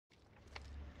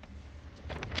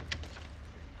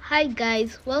Hi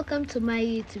guys, welcome to my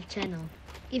YouTube channel.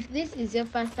 If this is your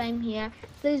first time here,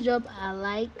 please drop a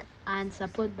like and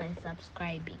support by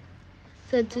subscribing.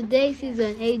 So today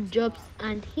season 8 drops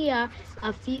and here are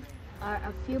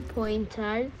a few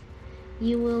pointers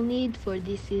you will need for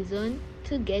this season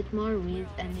to get more wins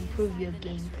and improve your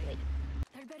gameplay.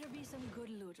 There better be some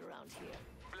good loot around here.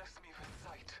 Bless me with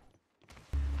sight.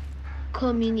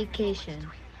 Communication.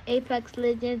 Apex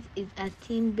Legends is a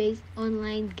team-based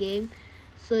online game,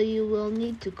 so you will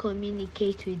need to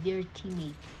communicate with your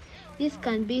teammates. This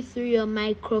can be through your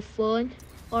microphone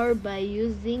or by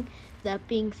using the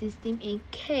ping system in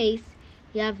case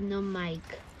you have no mic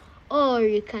or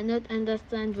you cannot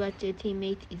understand what your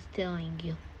teammate is telling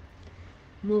you.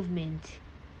 Movement.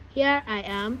 Here I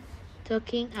am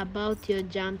talking about your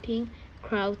jumping,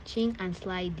 crouching, and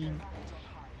sliding.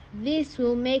 This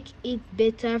will make it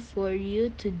better for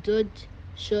you to dodge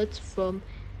shots from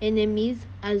enemies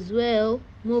as well.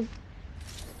 Move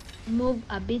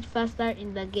a bit faster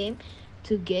in the game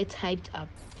to get hyped up.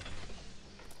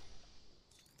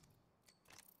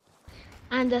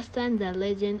 Understand the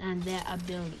legend and their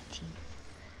abilities.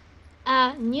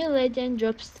 A new legend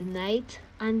drops tonight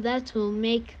and that will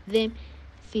make them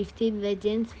 15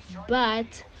 legends,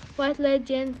 but what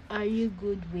legend are you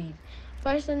good with?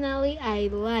 Personally, I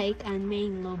like and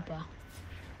main Loba.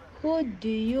 Who do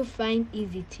you find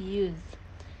easy to use?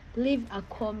 Leave a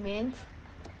comment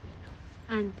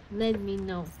and let me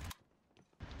know.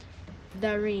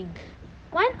 The ring.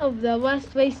 One of the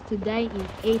worst ways to die in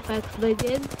Apex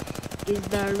Legends is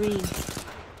the ring.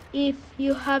 If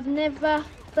you have never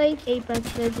played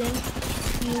Apex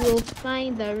Legends, you will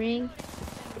find the ring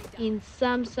in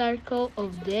some circle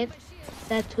of death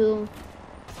that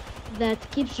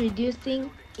keeps reducing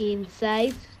in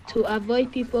size to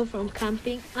avoid people from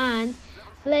camping and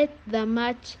let the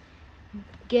match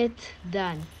get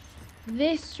done.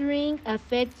 This ring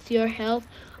affects your health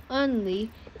only,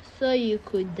 so you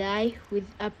could die with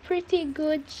a pretty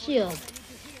good shield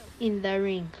in the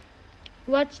ring.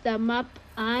 Watch the map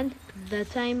and the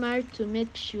timer to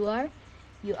make sure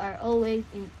you are always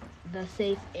in the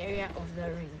safe area of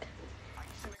the ring.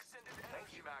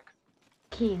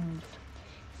 Skins.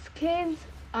 Skins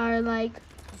are like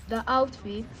the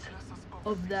outfits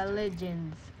of the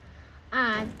legends,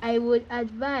 and I would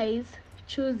advise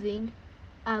choosing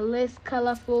a less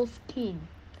colorful skin.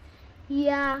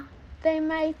 Yeah, they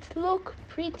might look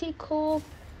pretty cool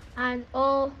and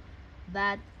all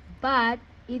that, but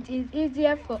it is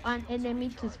easier for an enemy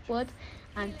to spot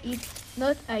and it's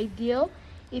not ideal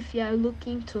if you are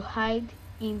looking to hide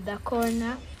in the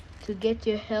corner to get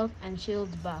your health and shield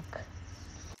back.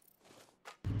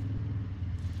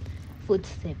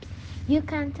 Footsteps. You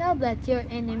can tell that your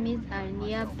enemies are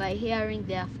near by hearing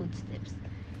their footsteps.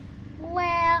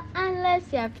 Well,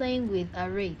 unless you are playing with a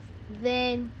race,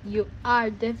 then you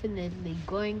are definitely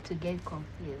going to get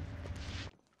confused.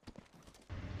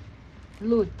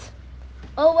 Loot.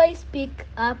 Always pick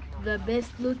up the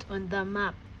best loot on the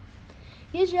map.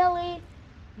 Usually,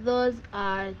 those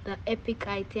are the epic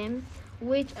items,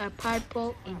 which are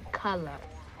purple in color,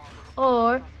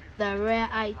 or the rare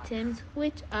items,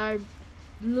 which are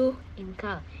blue in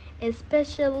color,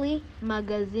 especially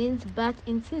magazines, but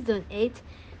in Season 8,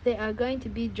 they are going to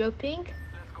be dropping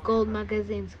gold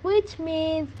magazines, which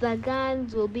means the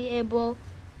guns will be able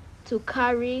to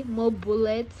carry more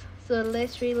bullets, so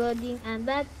less reloading, and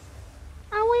that's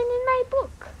a win in my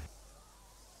book.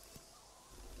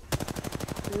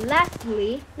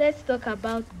 Lastly, let's talk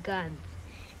about guns.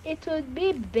 It would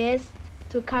be best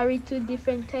to carry two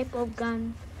different types of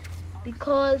guns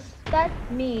because that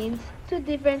means two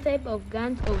different types of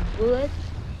guns of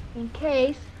bullets in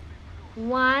case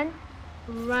one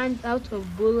runs out of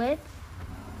bullets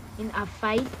in a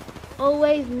fight.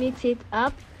 Always mix it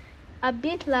up a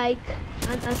bit like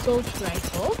an assault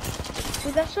rifle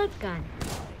with a shotgun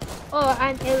or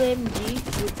an LMG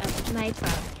with a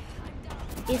sniper.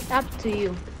 It's up to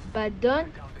you, but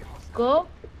don't go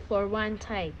for one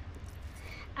type.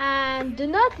 And do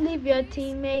not leave your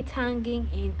teammates hanging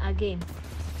in a game.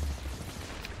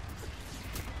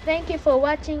 Thank you for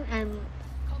watching and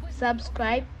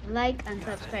subscribe, like and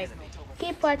subscribe.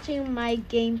 Keep watching my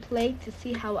gameplay to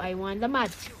see how I won the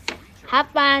match. Have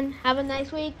fun, have a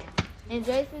nice week,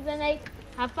 enjoy Season 8,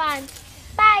 have fun,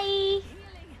 bye!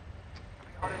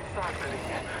 Good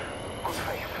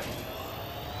faith.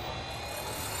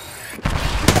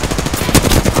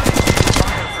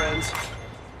 Fire, friends.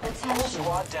 Full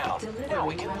squad down. Now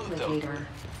we can loot them.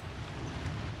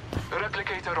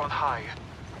 Replicator on high.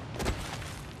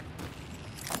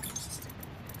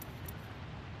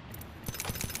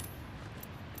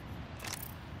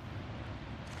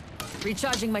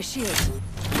 Recharging my shields.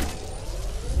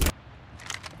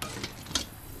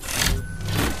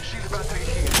 Shield battery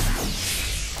here.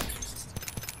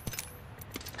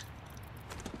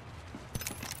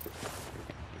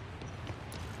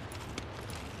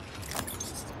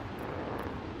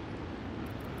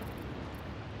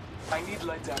 I need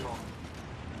light ammo.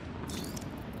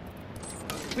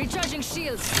 Recharging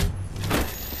shields.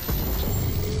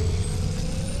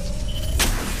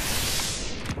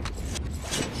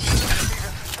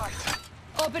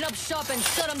 Open up shop and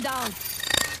shut them down.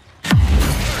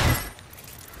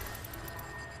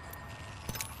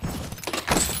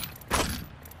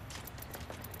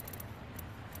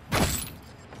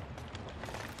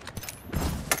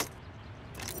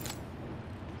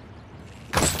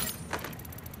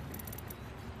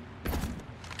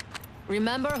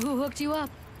 Remember who hooked you up?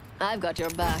 I've got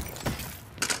your back.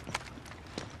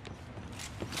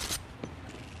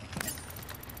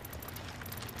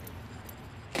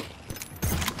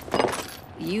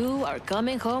 You are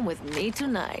coming home with me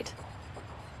tonight.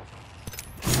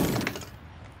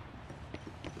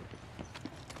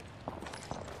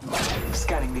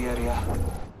 Scanning the area.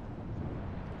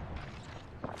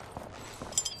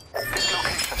 This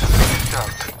location has been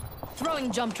disturbed.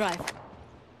 Throwing jump drive.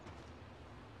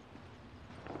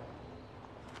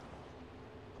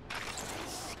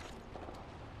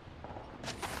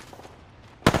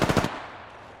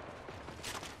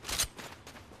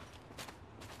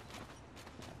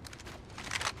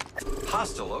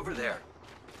 Hostile over there.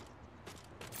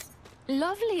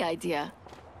 Lovely idea.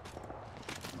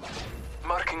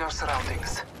 Marking our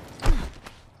surroundings.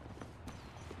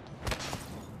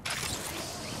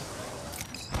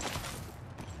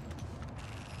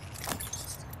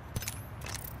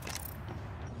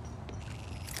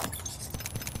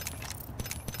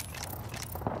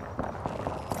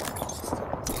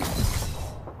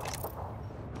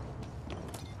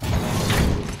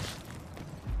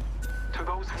 To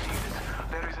those who need it,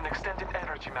 there is an extended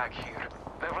energy mag here.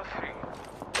 Level 3.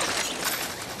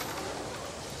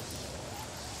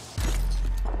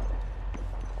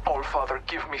 All Father,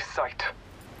 give me sight.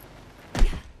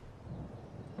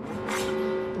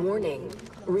 Warning.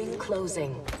 Ring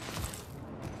closing.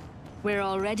 We're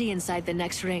already inside the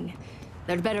next ring.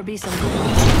 There'd better be some good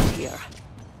news here.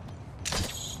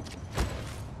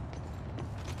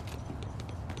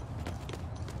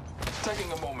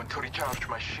 Taking a moment to recharge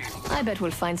my shield. I bet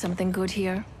we'll find something good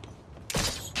here.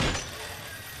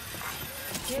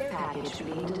 Care package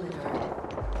being delivered.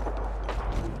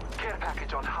 Care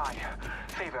package on high.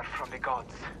 Favor from the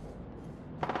gods.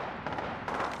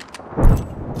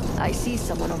 I see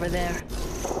someone over there.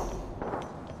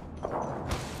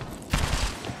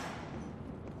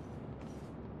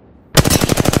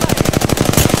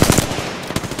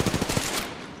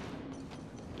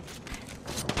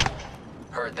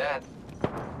 Heard that.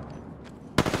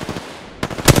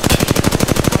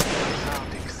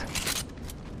 Surroundings.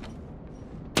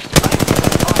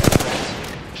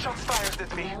 Shots fired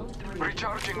at me.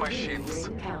 Recharging my shields.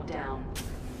 Ring countdown.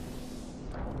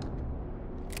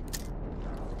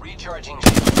 Recharging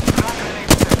shields. Flag grenade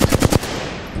set.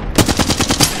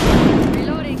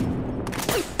 Reloading.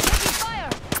 Taking fire.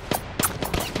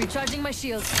 Recharging my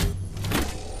shields.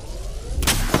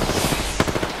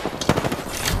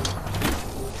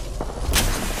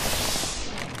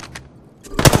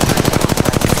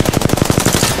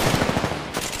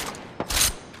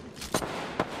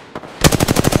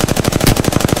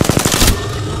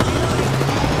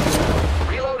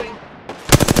 Reloading.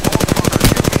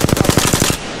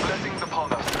 Blessings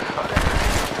upon us.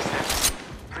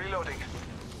 Reloading.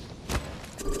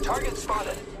 Target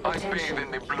spotted. I bathe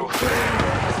in the blue flame.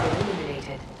 Has been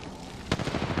eliminated.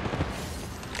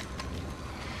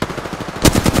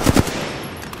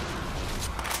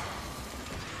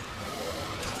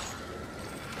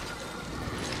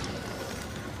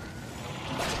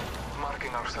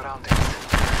 Marking our surroundings.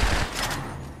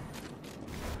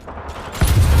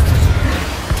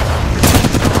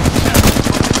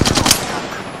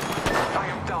 I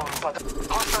am down, but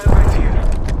hostile right here.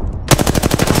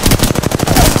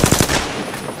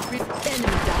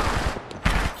 Enemy down.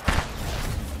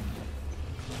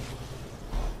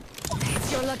 It's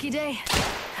your lucky day.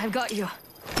 I've got you.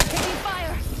 Taking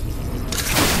fire.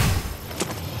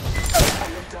 I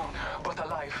am down, but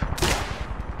alive.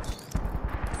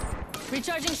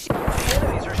 Recharging shield.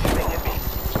 Enemies are shooting at me.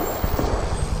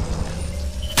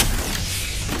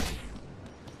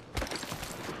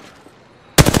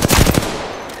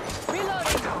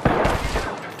 Reloading.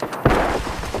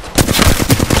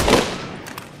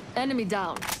 Enemy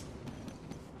down.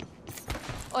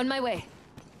 On my way.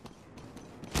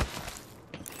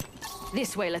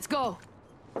 This way, let's go.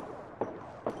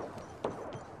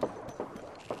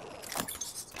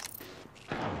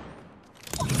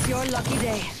 It's your lucky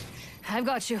day. I've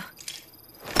got you.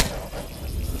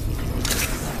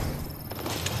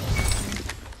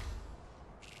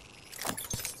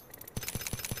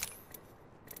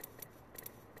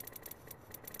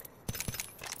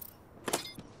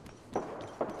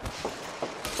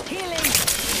 Healing!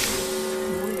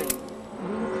 Warning.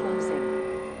 Ring closing.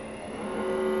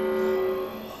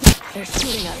 They're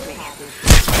shooting at me.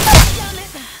 Damn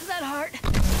it! That hurt.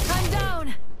 I'm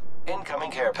down!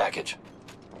 Incoming care package.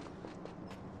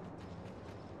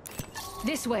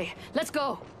 This way. Let's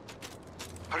go.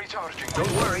 Recharging.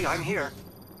 Don't worry, I'm here.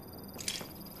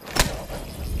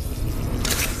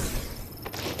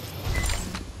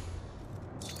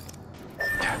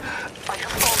 I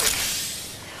have fallen.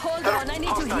 Hold on, I need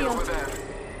to Hostile heal. over there.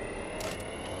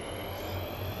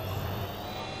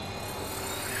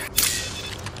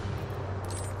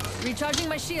 Recharging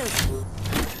my shield.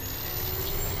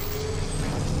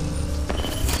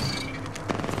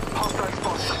 Hostile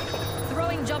spotted.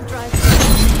 Throwing jump drive.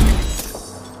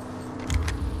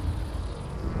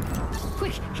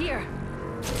 Quick, here.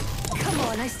 Come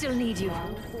on, I still need you.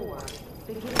 Round 4.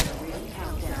 Beginning ring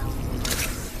countdown.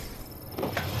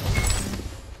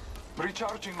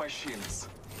 Recharging my shields.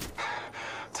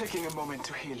 Taking a moment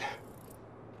to heal.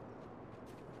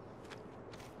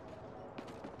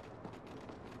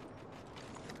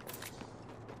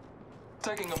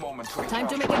 Taking a moment to recharge. Time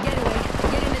to make a getaway.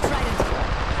 Get in the Trident.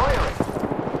 Firing!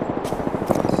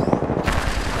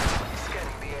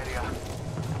 Scanning the area.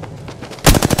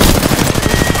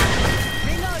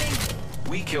 Reloading.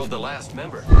 We killed the last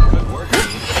member. Good work,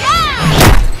 team.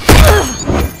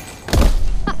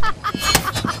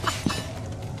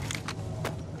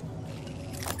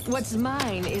 What's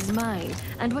mine is mine,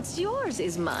 and what's yours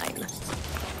is mine.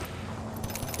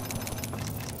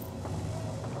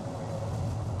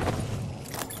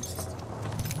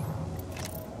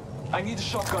 I need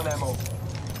shotgun ammo.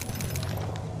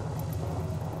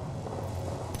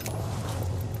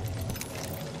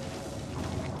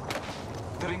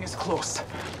 The ring is close.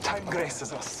 Time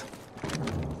graces us.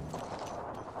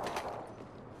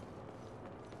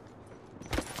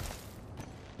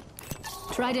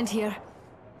 Trident here.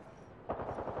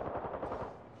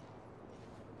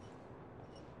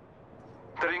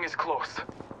 The ring is close.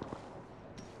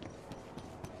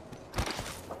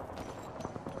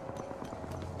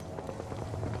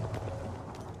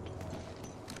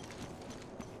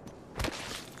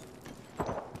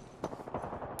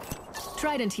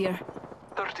 Trident here.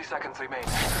 30 seconds remain.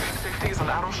 Safety is an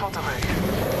arrow shot away.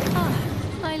 Ah,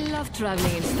 I love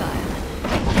traveling in style.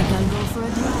 Think I'll go for a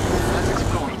drive. Let's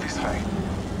explore this way.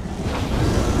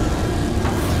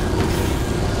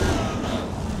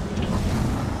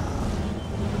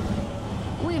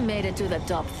 We made it to the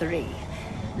top 3.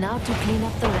 Now to clean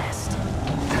up the rest.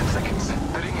 10 seconds.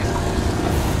 The ring is close.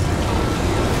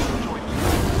 Join me.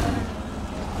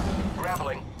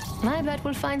 Grappling. I bet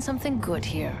we'll find something good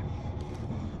here.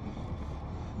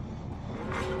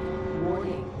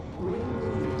 Warning. Ring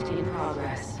movement in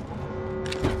progress.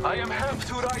 I am half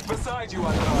to right beside you,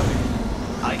 Andrade.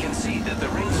 I can see that the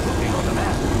ring's moving on the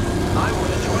map. I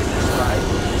want to join this ride.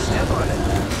 Step on it.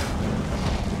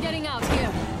 Getting out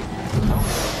here.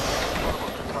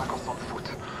 Forward to track us on foot.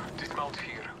 Dismount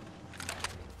here.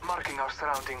 Marking our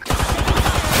surroundings.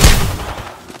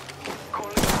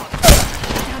 Calling on.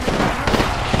 Damn it.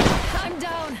 I'm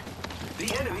down.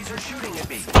 The enemies are shooting at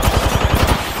me.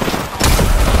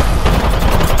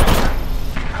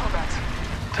 How that?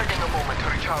 Taking a moment to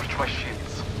recharge my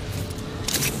shields.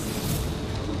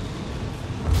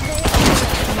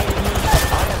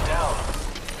 I am down.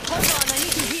 Hold on, I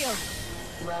need to heal.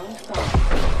 Round 5.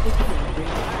 Beginning ring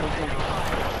countdown.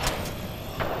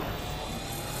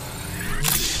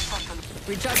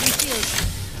 Recharging shield.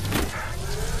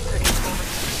 Taking a moment.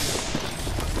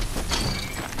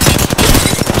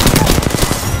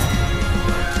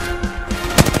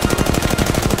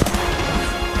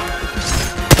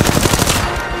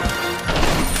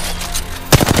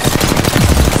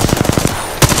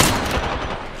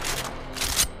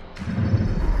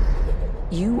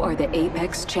 You are the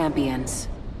Apex Champions.